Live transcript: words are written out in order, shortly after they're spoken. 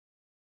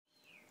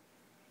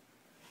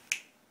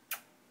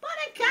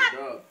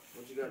up.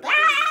 What you got to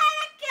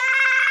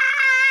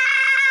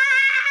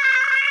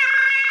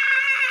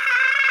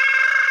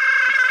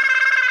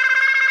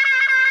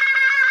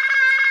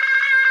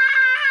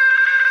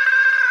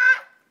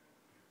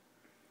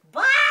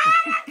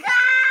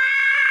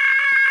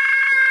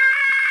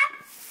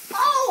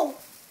Oh,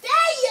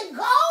 there you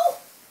go.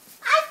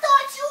 I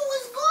thought you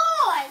was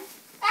gone.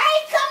 Hey,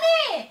 come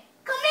in.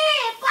 Come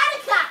in,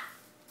 Buttercup.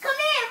 Come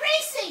in,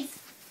 Reese's.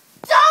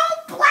 Don't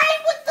play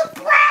with the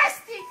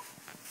plastic.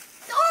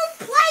 Don't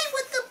play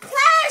with the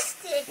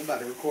plastic. I'm about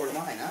to record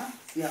mine, huh?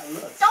 See how it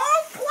looks.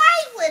 Don't play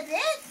with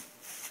it.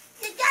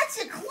 You got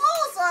your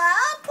clothes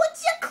on. Put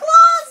your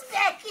clothes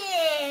back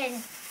in.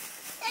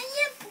 And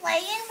you're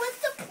playing with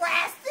the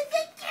plastic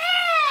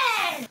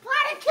again.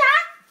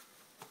 Buttercup.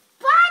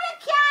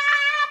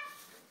 Buttercup.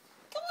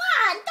 Come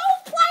on.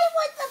 Don't play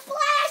with the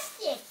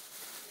plastic.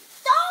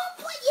 Don't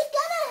play. You're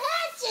going to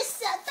hurt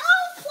yourself.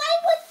 Don't play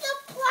with the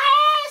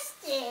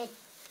plastic.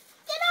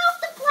 Get off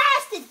the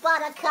plastic,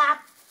 Buttercup.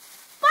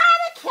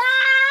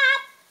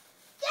 Buttercup.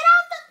 Get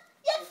out the...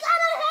 You're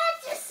gonna hurt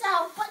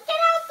yourself, but get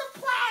out the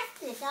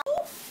plastic.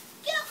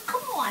 Get up,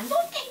 come on.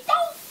 Don't.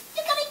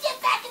 You're gonna get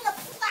back in the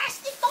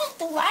plastic. Don't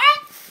do that.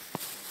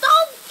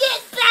 Don't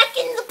get back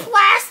in the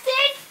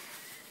plastic.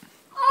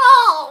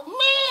 Oh,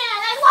 man.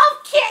 I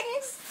love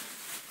kittens.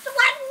 They're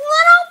like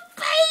little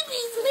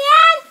babies,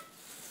 man.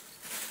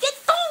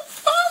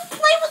 Don't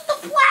play with the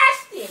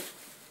plastic.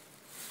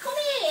 Come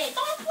here.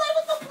 Don't play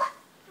with the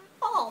plastic.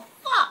 Oh,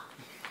 fuck.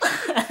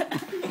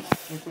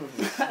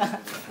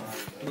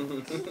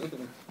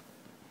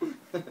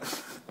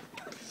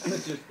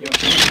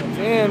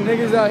 Damn,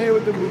 niggas out here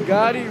with the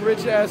Bugatti,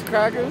 rich ass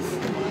crackers.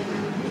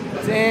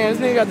 Damn, this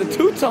nigga got the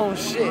two-tone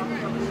shit.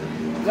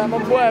 Got my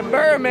boy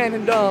Birdman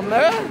and dumb,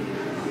 man.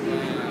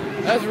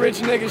 That's rich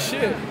nigga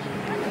shit.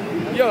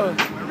 Yo,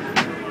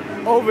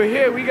 over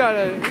here we got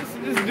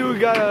this dude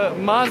got a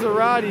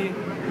Maserati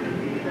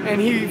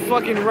and he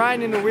fucking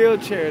riding in a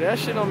wheelchair. That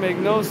shit don't make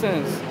no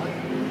sense.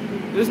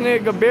 This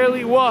nigga could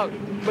barely walk,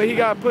 but he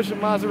gotta push a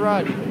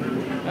Maserati.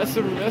 That's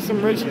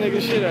some rich nigga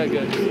shit, I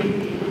guess.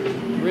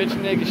 Rich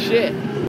nigga shit.